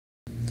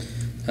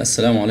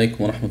Assalamu alaikum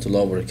wa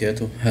rahmatullahi wa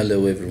barakatuh.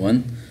 Hello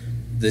everyone.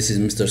 This is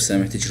Mr.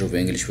 Sameh, teacher of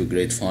English for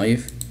grade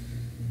 5.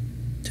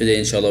 Today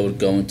inshallah we're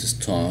going to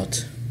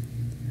start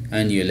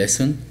a new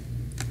lesson.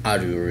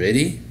 Are you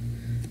ready?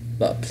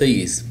 But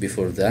please,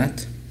 before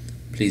that,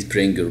 please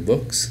bring your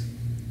books,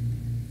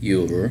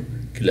 your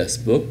class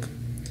book.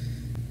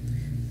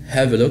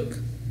 Have a look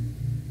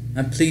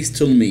and please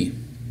tell me,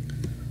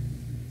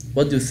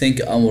 what do you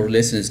think our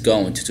lesson is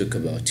going to talk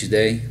about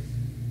today?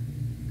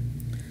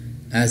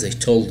 As I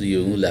told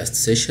you last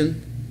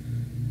session,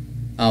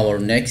 our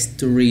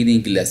next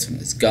reading lesson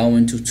is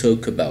going to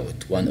talk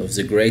about one of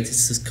the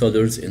greatest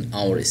scholars in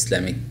our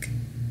Islamic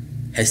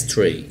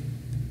history.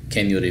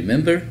 Can you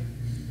remember?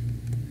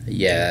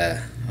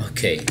 Yeah,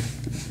 okay.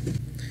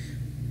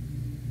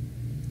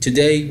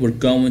 Today we're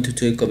going to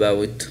talk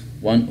about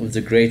one of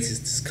the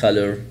greatest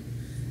scholars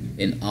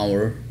in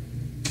our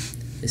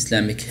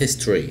Islamic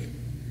history,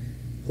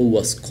 who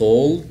was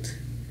called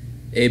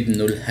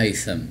Ibn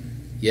al-Haytham.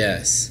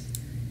 Yes,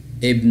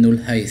 Ibn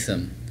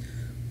al-Haytham,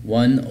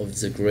 one of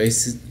the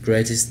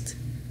greatest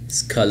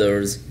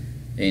scholars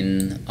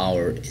in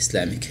our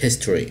Islamic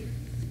history.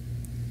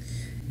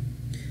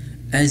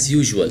 As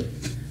usual,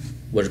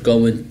 we're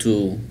going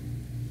to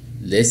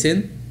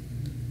listen,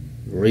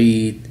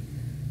 read,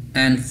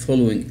 and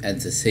following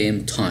at the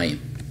same time.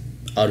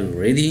 Are you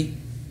ready?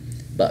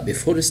 But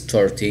before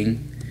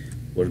starting,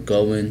 we're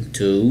going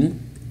to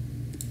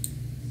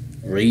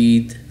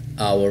read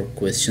our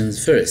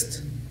questions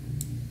first.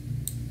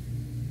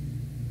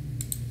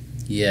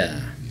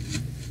 Yeah.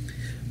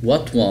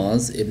 What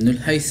was Ibn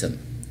al-Haytham?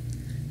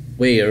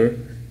 Where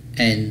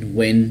and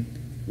when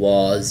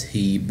was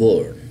he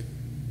born?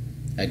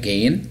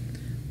 Again,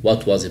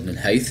 what was Ibn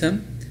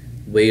al-Haytham?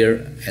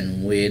 Where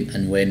and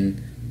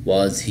when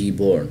was he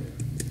born?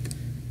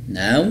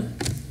 Now,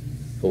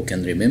 who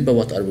can remember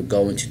what are we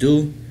going to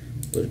do?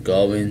 We're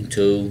going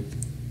to,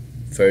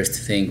 first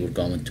thing, we're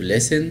going to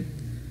listen,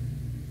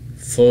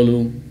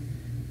 follow,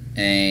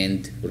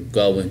 and we're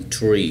going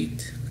to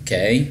read.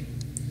 Okay?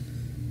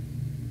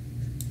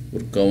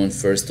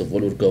 First of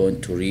all, we're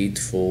going to read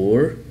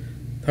for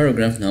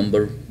paragraph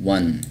number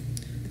 1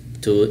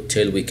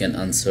 till we can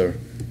answer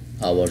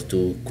our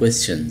two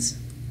questions.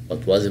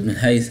 What was Ibn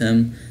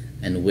Haytham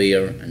and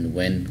where and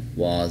when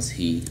was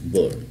he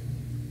born?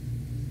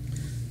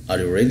 Are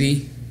you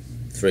ready?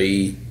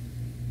 3,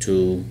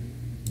 2,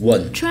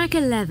 1. Track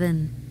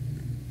 11.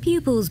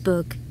 Pupils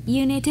Book,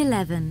 Unit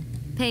 11,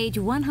 page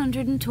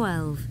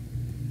 112.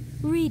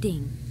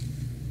 Reading.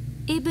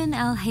 Ibn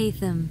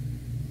al-Haytham.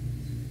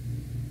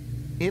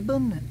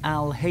 Ibn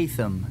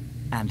al-Haytham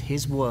and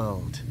his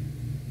world.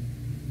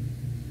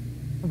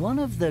 One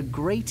of the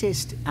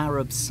greatest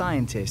Arab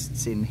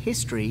scientists in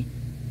history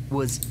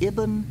was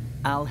Ibn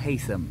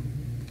al-Haytham.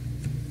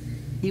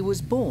 He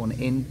was born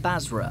in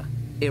Basra,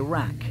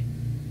 Iraq,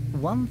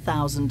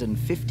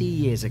 1,050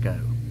 years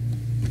ago.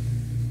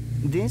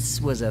 This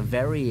was a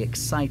very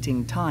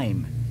exciting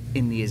time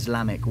in the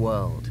Islamic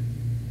world.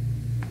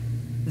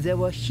 There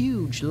were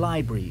huge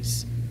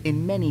libraries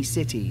in many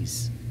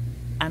cities,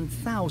 and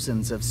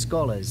thousands of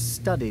scholars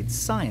studied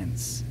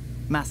science,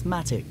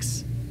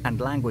 mathematics, and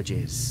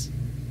languages.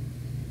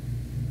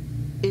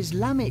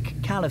 Islamic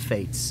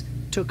caliphates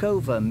took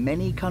over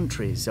many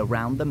countries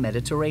around the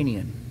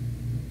Mediterranean.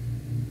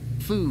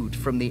 Food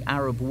from the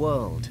Arab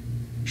world,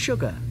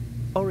 sugar,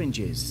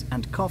 oranges,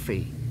 and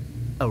coffee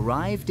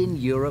arrived in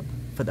Europe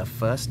for the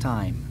first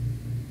time.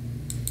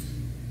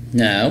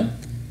 Now,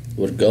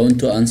 we're going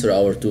to answer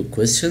our two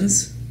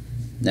questions.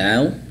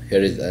 Now,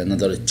 here is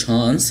another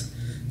chance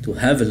to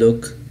have a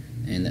look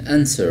and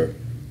answer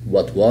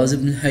what was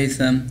Ibn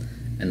Haytham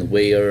and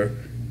where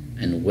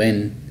and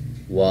when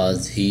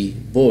was he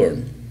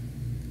born.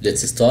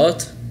 Let's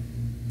start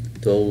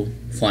to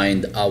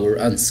find our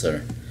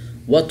answer.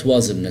 What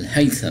was Ibn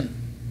al-Haytham?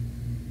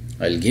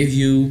 I'll give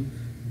you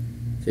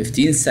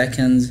 15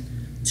 seconds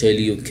till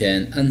you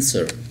can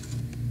answer.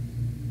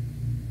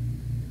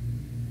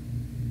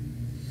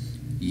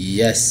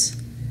 Yes,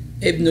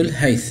 Ibn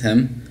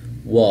al-Haytham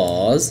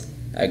was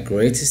a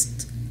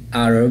greatest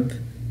Arab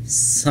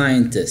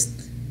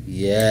scientist.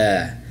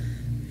 Yeah,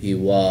 he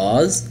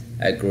was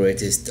a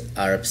greatest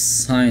Arab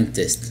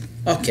scientist.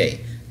 Okay,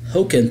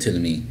 who can tell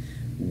me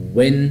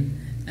when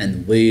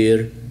and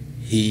where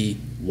he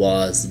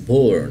was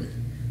born?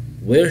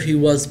 Where he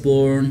was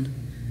born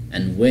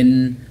and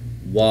when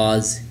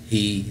was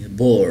he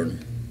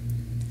born?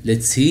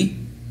 Let's see.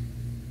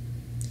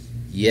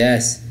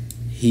 Yes,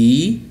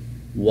 he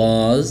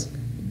was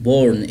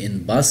born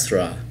in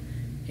Basra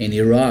in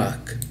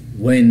Iraq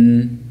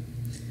when,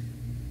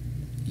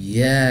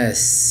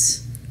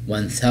 yes,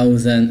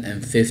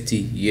 1,050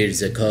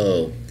 years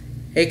ago.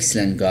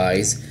 Excellent,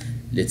 guys.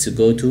 Let's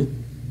go to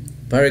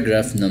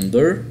paragraph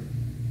number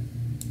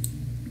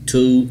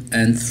 2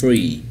 and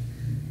 3.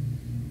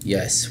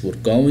 Yes, we're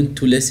going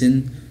to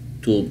listen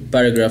to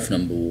paragraph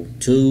number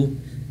 2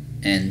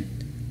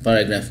 and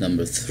paragraph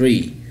number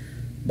 3.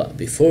 But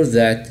before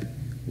that,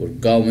 we're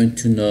going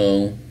to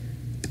know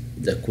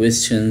the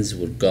questions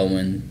we're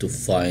going to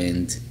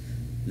find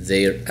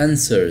their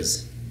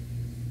answers.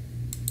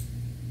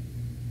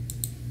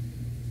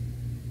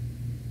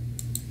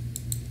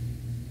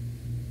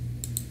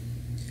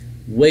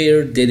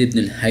 Where did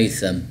Ibn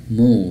al-Haytham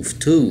move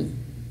to?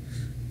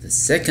 The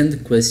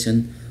second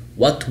question,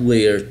 what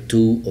were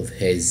two of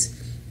his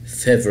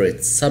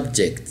favorite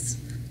subjects?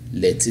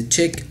 Let's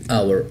check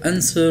our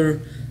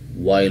answer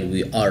while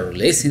we are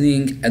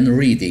listening and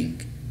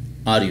reading.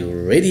 Are you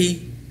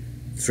ready?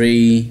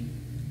 3,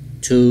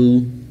 2,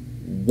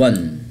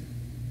 1.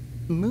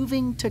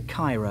 Moving to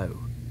Cairo.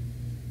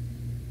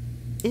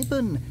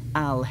 Ibn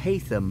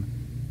al-Haytham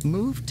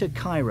moved to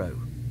Cairo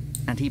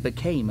and he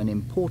became an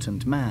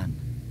important man.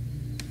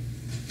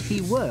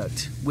 He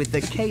worked with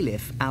the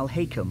Caliph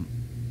al-Hakam.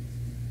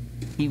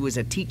 He was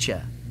a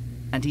teacher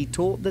and he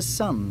taught the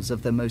sons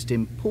of the most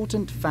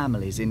important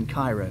families in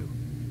Cairo.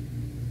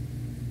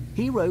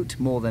 He wrote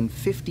more than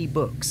 50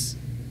 books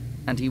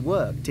and he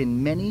worked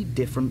in many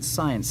different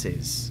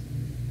sciences.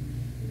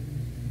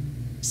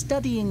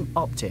 Studying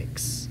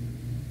optics.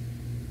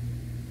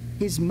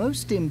 His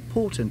most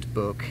important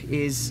book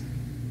is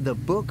The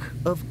Book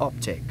of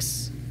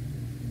Optics.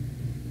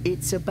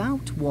 It's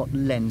about what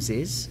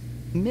lenses,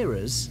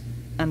 mirrors,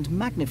 and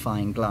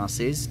magnifying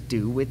glasses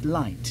do with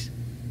light.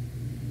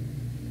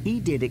 He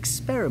did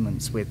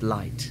experiments with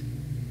light,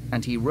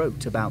 and he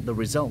wrote about the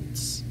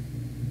results.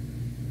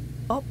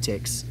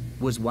 Optics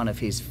was one of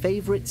his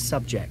favorite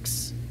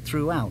subjects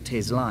throughout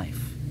his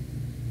life.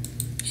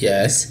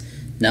 Yes,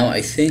 now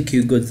I think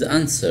you got the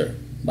answer,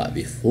 but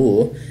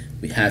before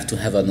we have to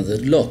have another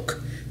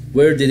look.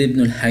 Where did Ibn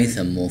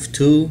al-Haytham move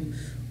to?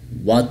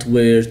 What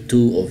were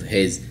two of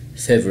his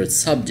favorite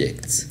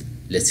subjects?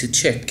 Let's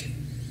check.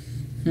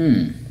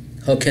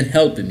 Who can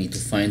help me to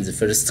find the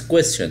first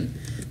question?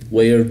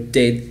 Where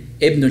did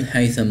Ibn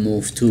al-Haytham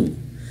move to?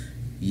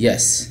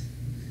 Yes,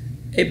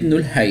 Ibn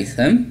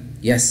al-Haytham,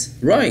 yes,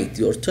 right,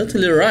 you're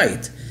totally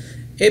right.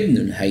 Ibn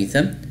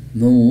al-Haytham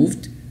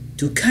moved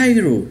to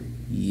Cairo.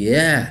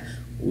 Yeah,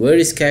 where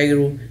is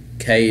Cairo?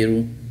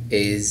 Cairo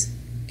is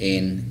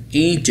in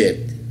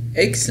Egypt.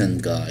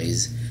 Excellent,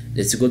 guys.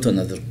 Let's go to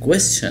another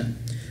question.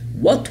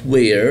 What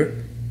were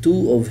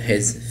two of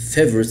his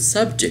favorite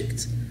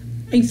subjects?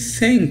 I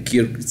think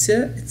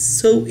it's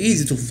so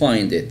easy to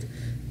find it.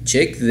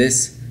 Check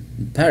this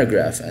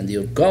paragraph and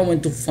you're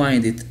going to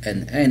find it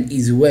in an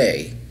easy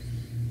way.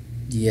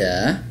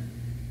 Yeah,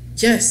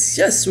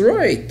 yes,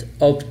 right.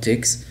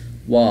 Optics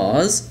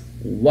was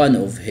one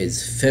of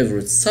his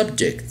favorite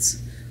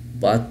subjects,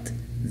 but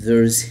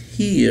there's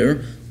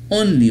here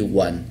only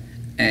one,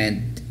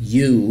 and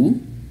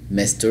you,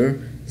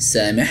 Mr.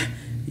 Samih,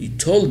 you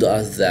told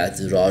us that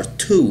there are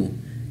two.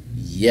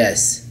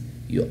 Yes,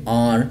 you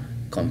are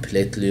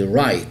completely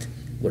right.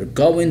 We're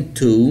going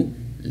to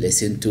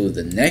listen to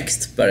the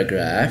next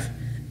paragraph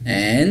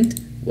and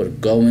we're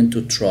going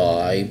to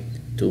try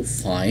to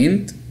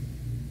find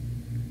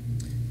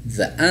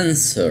the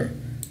answer.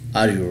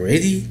 Are you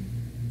ready?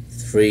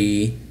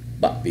 3,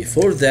 but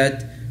before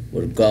that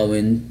we're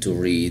going to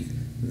read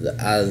the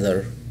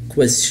other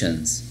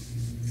questions.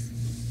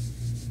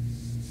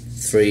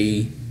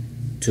 3,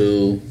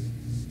 2,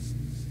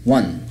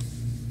 1.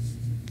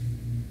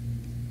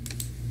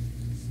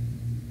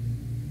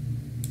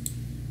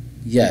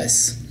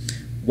 Yes.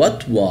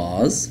 What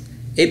was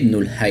Ibn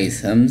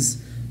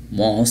al-Haytham's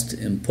most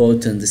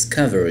important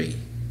discovery?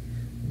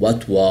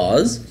 What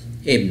was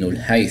Ibn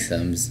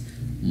al-Haytham's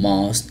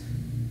most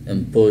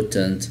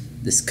important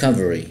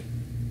discovery?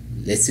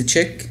 Let's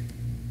check.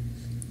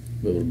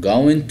 We're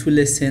going to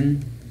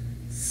listen,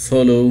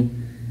 follow,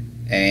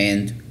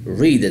 and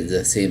read at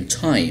the same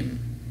time.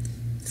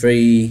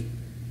 3,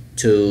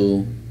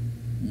 2,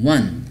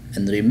 1.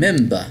 And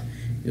remember,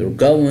 you're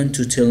going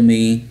to tell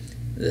me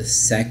the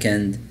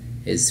second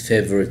his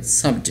favorite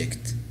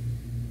subject.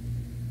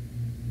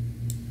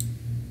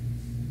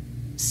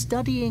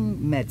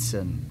 Studying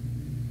medicine.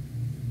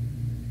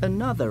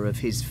 Another of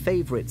his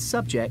favorite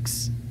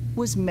subjects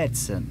was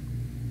medicine.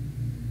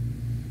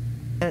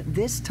 At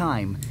this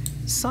time,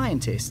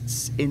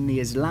 scientists in the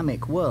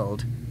Islamic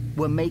world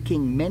were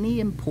making many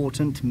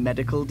important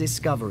medical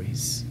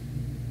discoveries.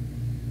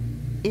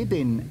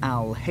 Ibn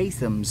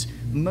al-Haytham's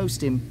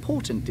most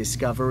important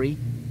discovery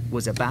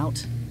was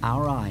about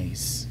our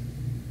eyes.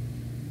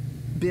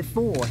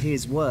 Before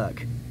his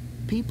work,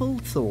 people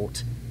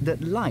thought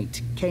that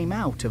light came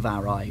out of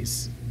our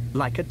eyes,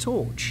 like a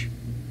torch.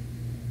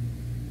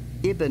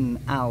 Ibn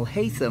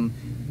al-Haytham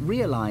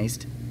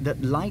realized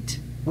that light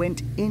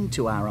went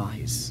into our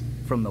eyes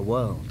from the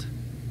world.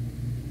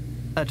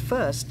 At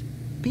first,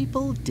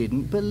 people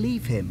didn't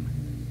believe him.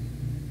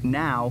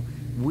 Now,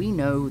 we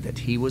know that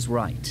he was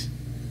right.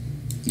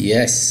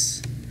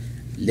 Yes.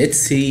 Let's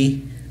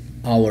see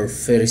our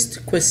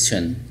first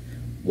question.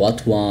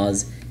 What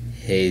was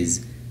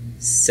his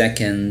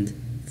second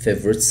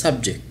favorite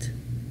subject?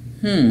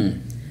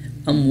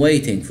 I'm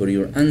waiting for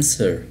your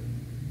answer.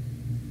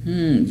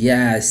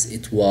 Yes,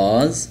 it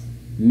was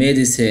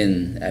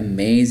medicine.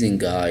 Amazing,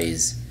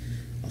 guys.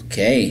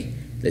 Okay,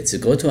 let's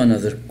go to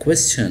another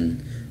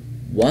question.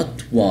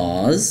 What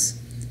was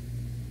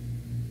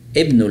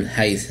Ibn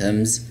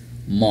al-Haytham's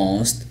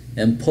most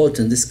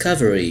important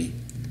discovery?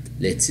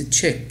 Let's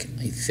check.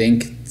 I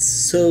think it's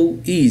so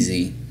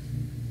easy.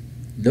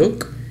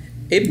 Look,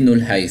 Ibn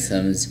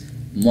al-Haytham's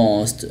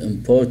most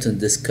important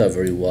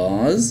discovery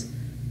was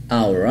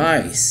our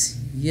eyes.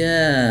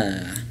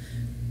 Yeah,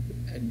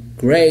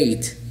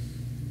 great.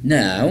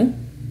 Now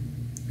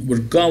we're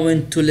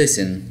going to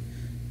listen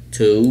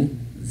to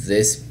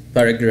this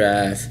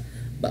paragraph,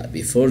 but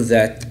before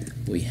that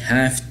we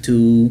have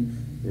to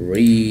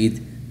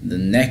read the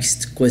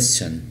next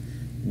question.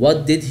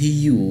 What did he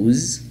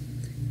use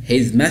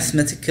his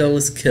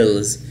mathematical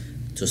skills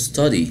to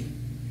study?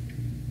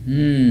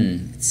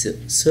 It's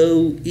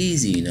so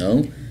easy, you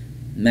know.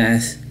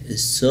 Math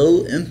is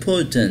so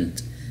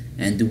important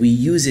and we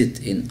use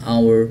it in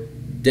our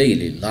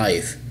daily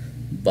life,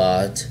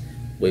 but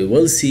we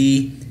will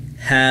see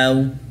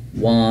how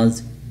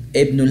was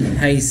Ibn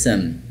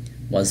al-Haytham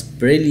was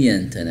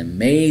brilliant and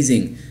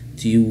amazing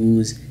to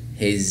use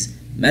his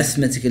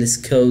mathematical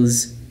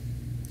skills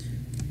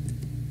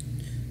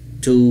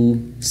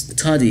to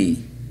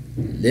study.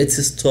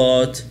 Let's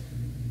start.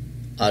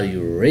 Are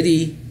you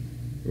ready?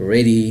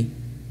 Ready,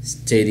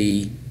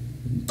 steady,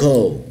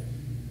 go.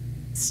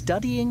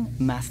 Studying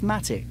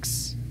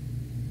mathematics.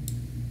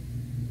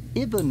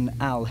 Ibn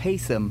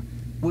al-Haytham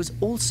was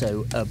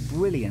also a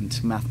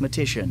brilliant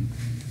mathematician.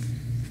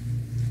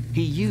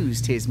 He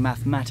used his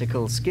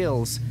mathematical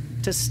skills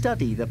to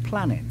study the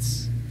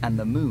planets and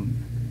the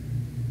moon.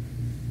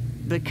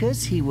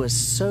 Because he was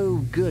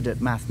so good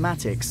at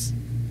mathematics,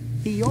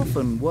 he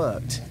often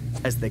worked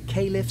as the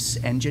caliph's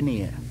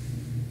engineer.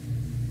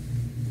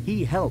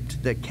 He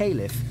helped the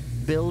caliph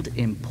build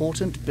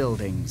important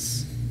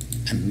buildings.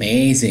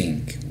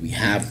 Amazing. We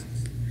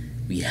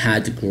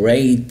had a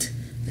great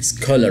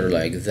scholar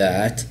like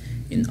that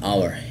in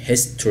our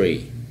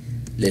history.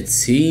 Let's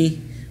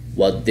see,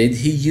 what did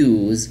he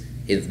use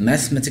his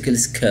mathematical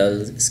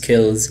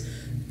skills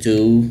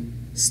to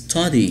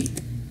study?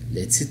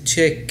 Let's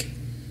check.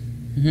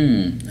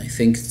 I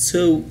think it's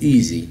so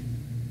easy.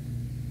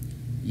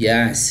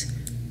 Yes,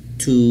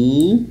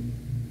 to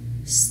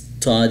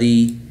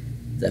study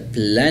the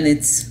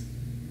planets.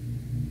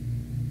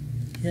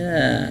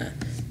 Yeah,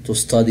 to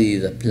study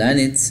the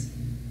planets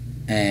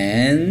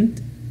and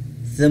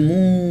the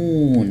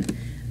moon.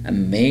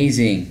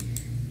 Amazing.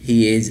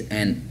 He was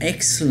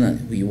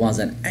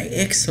an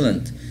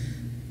excellent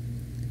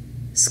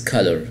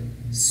scholar.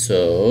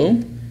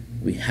 So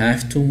we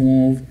have to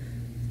move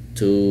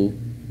to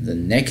the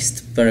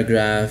next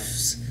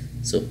paragraphs.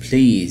 So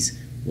please,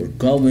 we're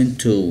going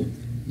to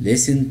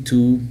listen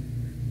to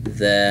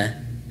the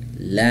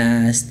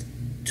last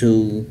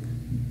two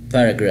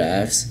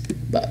paragraphs,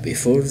 but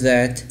before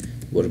that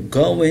we're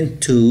going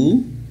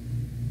to,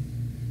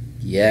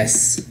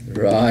 yes,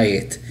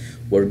 right,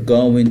 we're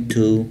going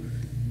to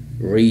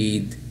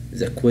read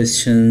the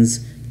questions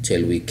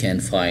till we can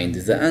find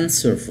the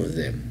answer for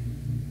them.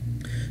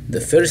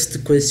 The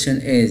first question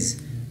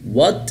is,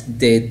 what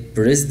did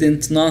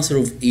President Nasser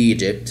of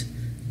Egypt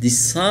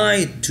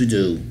decide to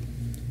do?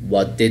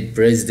 What did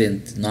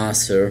President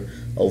Nasser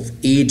of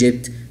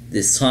Egypt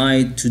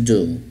decide to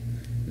do?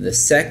 The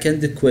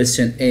second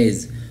question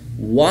is,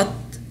 what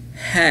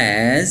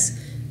has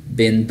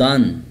been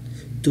done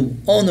to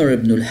honor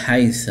Ibn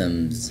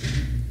al-Haytham's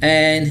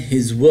and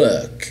his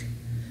work?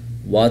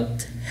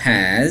 What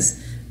has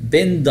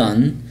been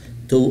done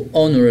to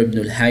honor Ibn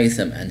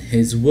al-Haytham and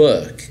his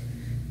work?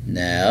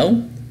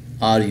 Now,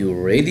 are you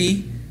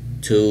ready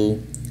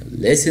to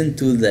listen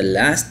to the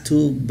last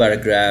two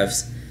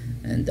paragraphs?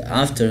 And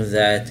after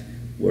that,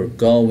 we're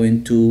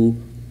going to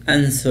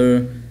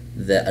answer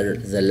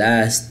the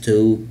last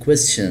two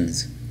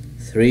questions.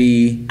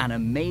 3, An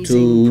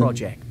amazing 2,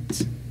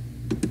 project.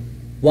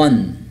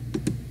 1.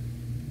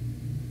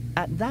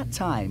 At that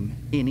time,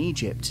 in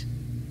Egypt,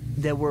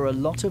 there were a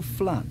lot of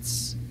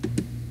floods.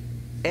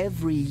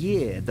 Every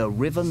year the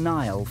River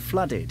Nile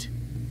flooded,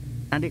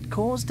 and it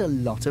caused a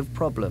lot of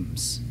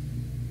problems.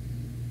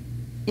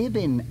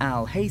 Ibn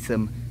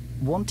al-Haytham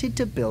wanted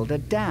to build a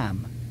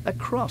dam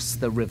across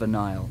the River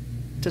Nile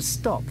to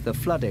stop the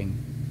flooding.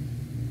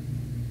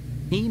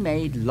 He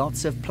made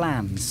lots of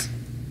plans,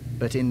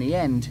 but in the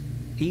end,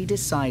 he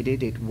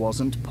decided it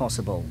wasn't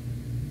possible.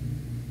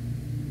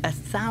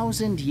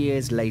 1,000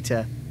 years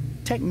later,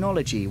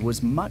 technology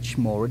was much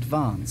more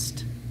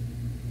advanced.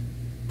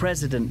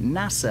 President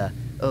Nasser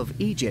of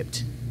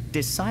Egypt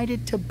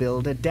decided to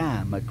build a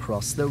dam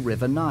across the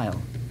River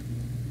Nile.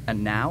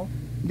 And now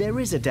there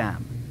is a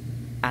dam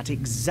at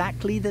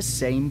exactly the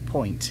same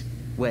point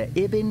where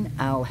Ibn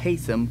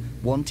al-Haytham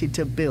wanted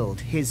to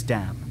build his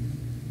dam.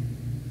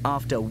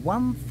 After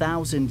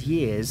 1,000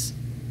 years,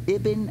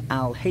 Ibn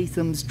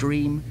al-Haytham's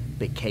dream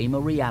became a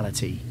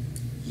reality.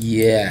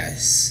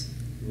 Yes,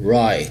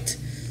 right.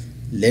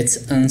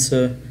 Let's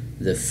answer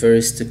the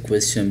first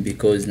question,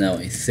 because now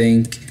I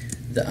think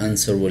the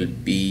answer will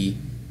be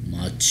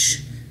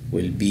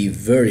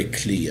very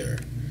clear.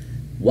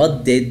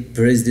 What did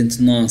President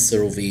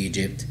Nasser of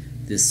Egypt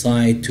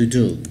decide to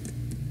do?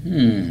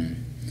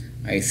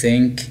 I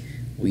think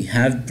we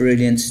have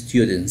brilliant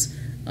students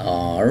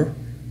are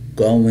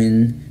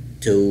going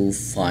to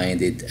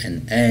find it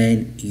in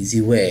an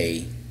easy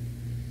way.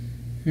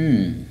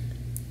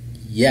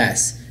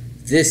 Yes,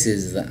 this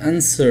is the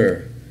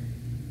answer.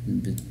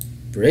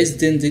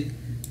 President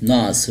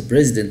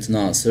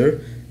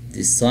Nasser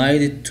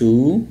decided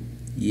to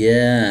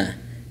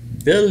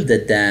build a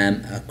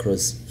dam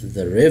across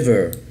the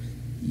river.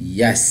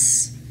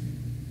 Yes,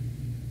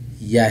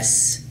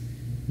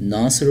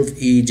 Nasser of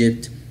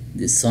Egypt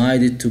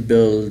decided to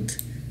build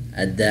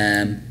a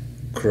dam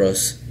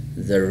across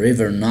the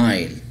river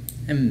Nile.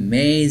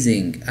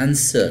 Amazing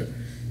answer.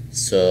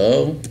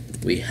 So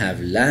we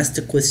have last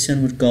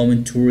question we're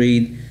going to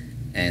read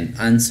and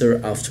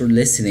answer after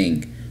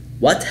listening.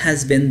 What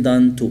has been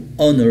done to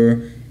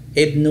honor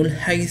Ibn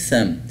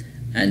al-Haytham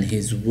and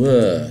his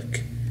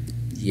work?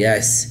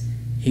 Yes,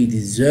 he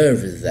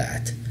deserves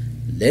that.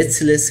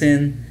 Let's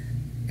listen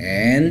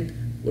and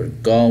we're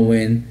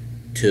going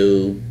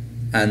to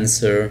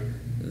answer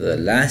the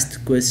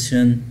last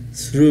question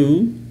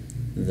through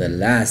the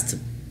last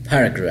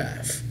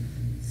paragraph.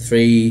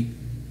 3,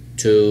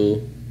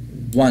 2,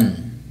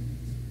 1.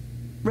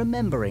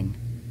 Remembering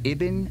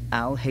Ibn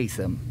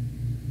al-Haytham.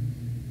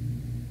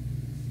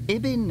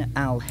 Ibn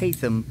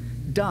al-Haytham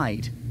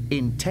died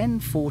in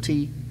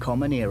 1040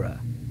 Common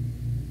Era.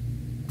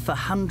 For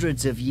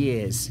hundreds of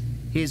years,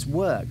 his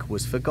work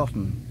was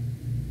forgotten.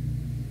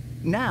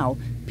 Now,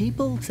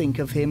 people think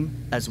of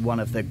him as one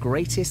of the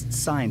greatest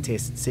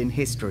scientists in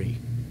history.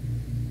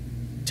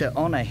 To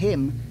honor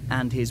him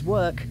and his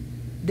work,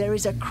 there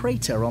is a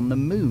crater on the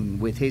moon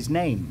with his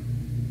name.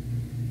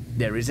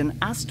 There is an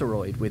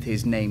asteroid with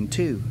his name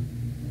too.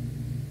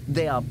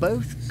 They are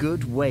both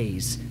good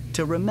ways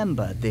to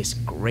remember this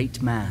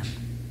great man.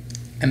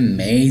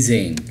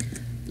 Amazing.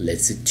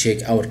 Let's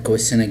check our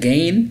question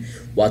again.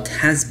 What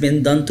has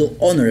been done to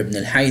honor Ibn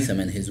al-Haytham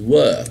and his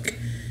work?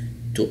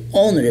 To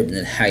honor Ibn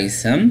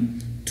al-Haytham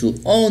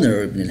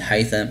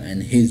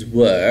and his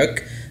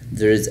work,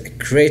 there is a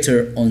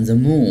crater on the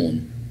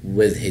moon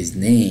with his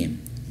name.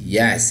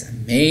 Yes,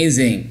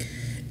 amazing.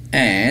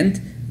 And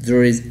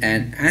there is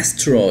an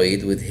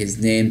asteroid with his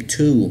name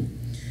too.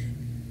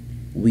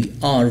 We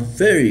are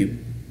very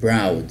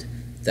proud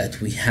that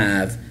we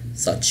have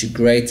such a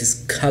great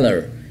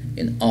scholar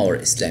in our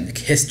Islamic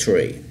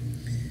history.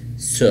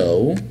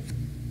 So,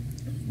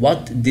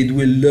 what did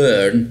we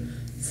learn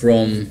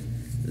from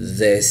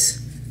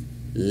this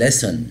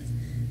lesson?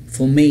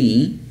 For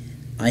me,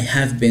 I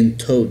have been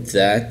taught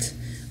that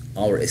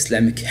our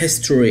Islamic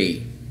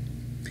history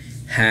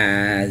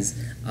has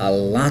a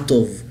lot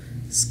of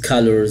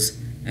scholars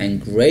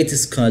and great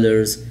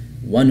scholars.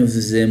 One of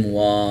them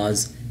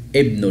was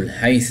Ibn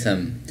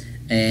al-Haytham,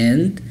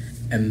 and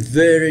I'm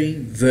very,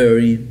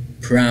 very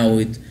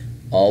proud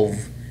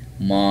of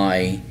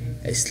my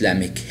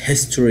Islamic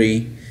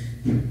history.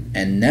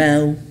 And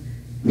now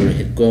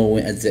we're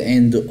going at the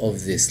end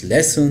of this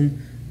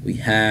lesson. We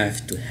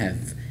have to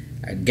have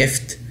a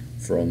gift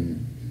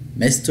from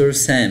Mr.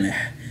 Samih,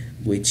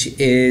 which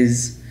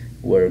is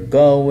we're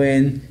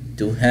going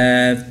to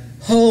have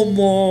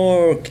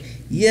homework.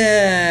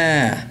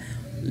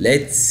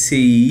 Let's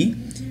see.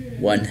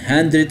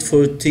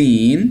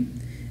 114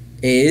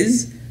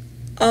 is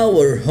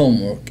our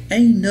homework. I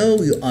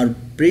know you are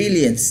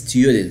brilliant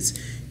students.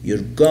 You're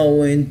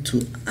going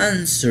to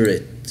answer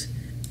it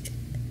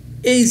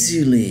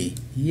easily.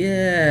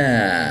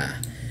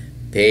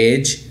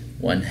 Page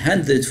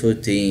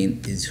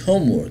 114 is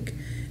homework.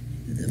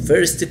 The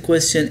first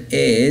question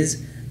is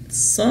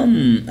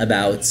some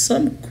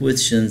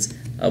questions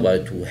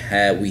about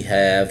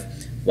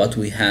what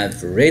we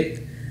have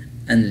read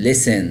and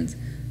listened.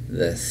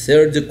 The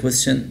third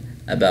question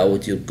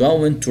about you're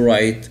going to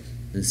write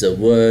the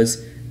words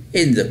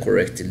in the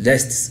correct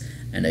lists,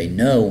 and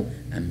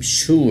I'm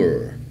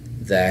sure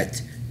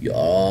that you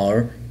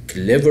are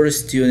clever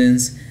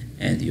students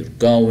and you're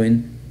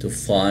going to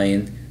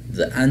find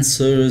the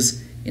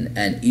answers in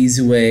an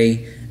easy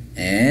way.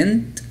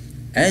 And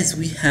as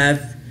we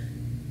have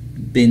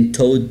been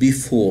taught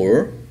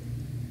before,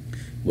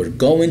 we're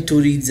going to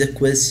read the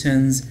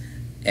questions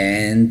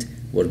and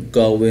we're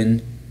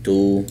going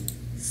to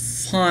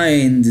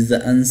find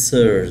the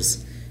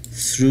answers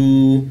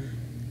through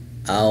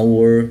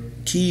our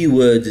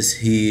keywords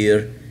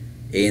here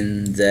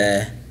in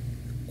the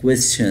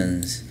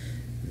questions.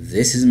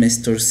 This is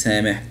Mr.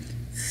 Samih.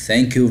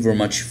 Thank you very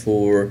much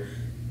for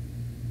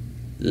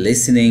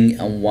listening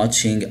and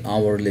watching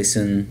our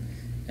lesson,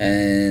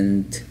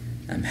 and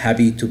I'm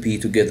happy to be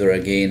together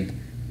again.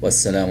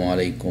 Wassalamu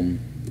alaikum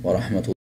wa rahmatullahi.